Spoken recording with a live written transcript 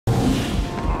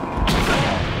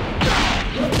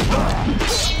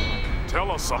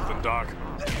Tell us something, Doc.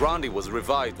 Grundy was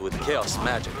revived with chaos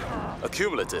magic,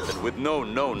 accumulative and with no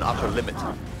known upper limit.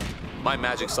 My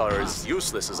magic star is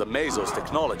useless as a Mesos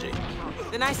technology.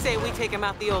 Then I say we take him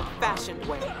out the old-fashioned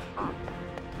way.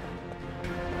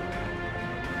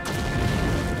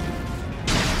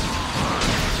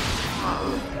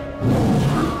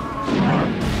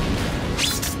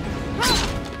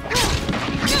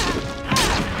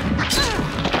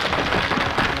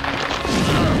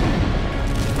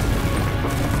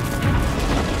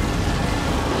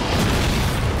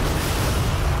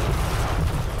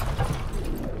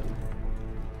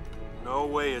 No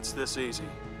way it's this easy.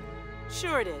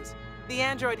 Sure it is. The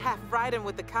android half-fried him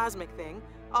with the cosmic thing.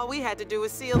 All we had to do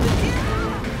was seal the...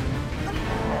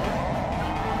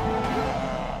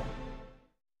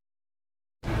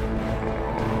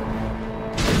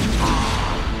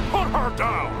 Put her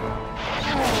down!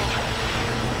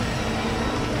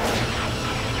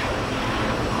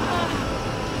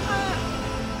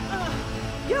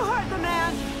 You heard the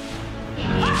man!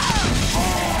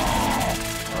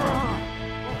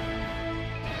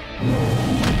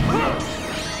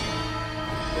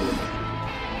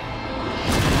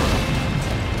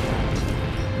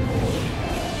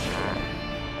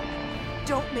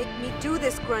 Don't make me do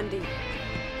this, Grundy.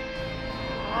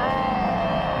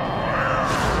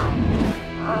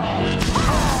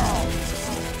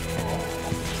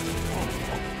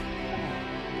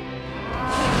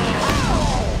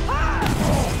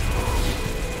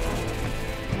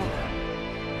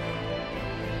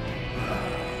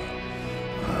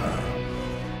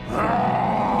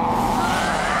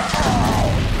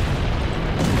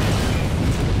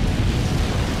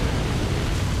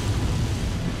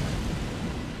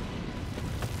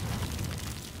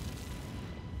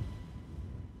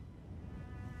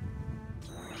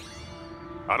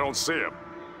 I don't see him.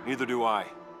 Neither do I.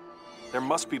 There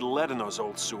must be lead in those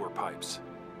old sewer pipes.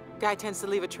 Guy tends to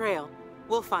leave a trail.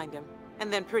 We'll find him.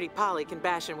 And then Pretty Polly can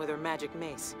bash him with her magic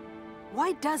mace.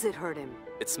 Why does it hurt him?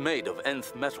 It's made of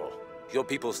nth metal. Your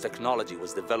people's technology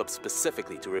was developed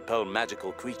specifically to repel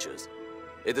magical creatures.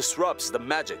 It disrupts the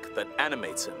magic that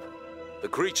animates him. The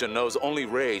creature knows only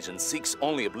rage and seeks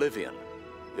only oblivion.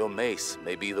 Your mace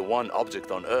may be the one object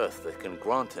on Earth that can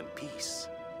grant him peace.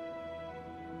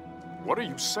 What are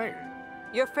you saying?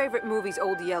 Your favorite movie's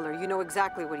Old Yeller. You know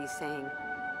exactly what he's saying.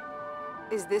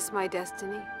 Is this my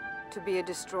destiny? To be a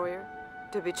destroyer?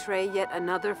 To betray yet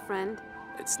another friend?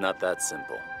 It's not that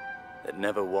simple. It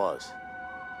never was.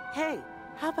 Hey,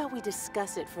 how about we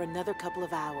discuss it for another couple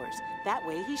of hours? That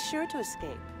way he's sure to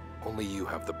escape. Only you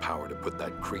have the power to put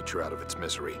that creature out of its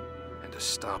misery, and to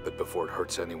stop it before it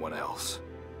hurts anyone else.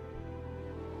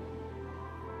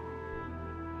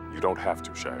 You don't have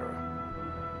to, Shira.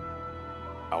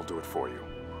 I'll do it for you.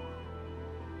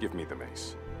 Give me the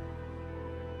mace.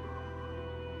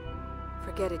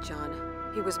 Forget it, John.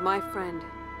 He was my friend.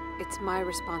 It's my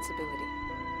responsibility.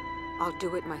 I'll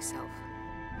do it myself.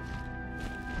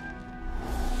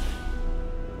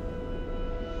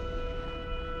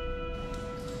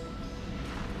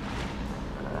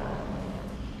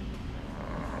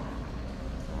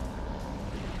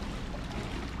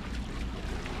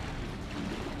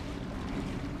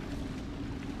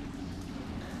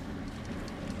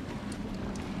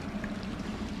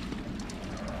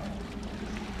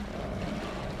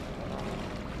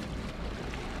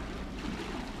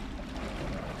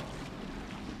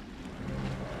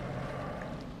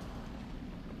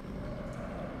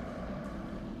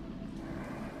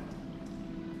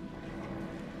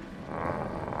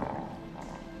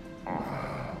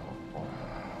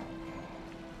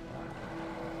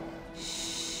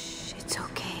 It's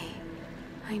okay.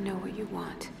 I know what you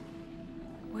want.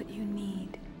 What you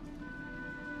need.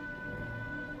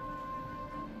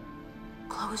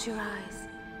 Close your eyes.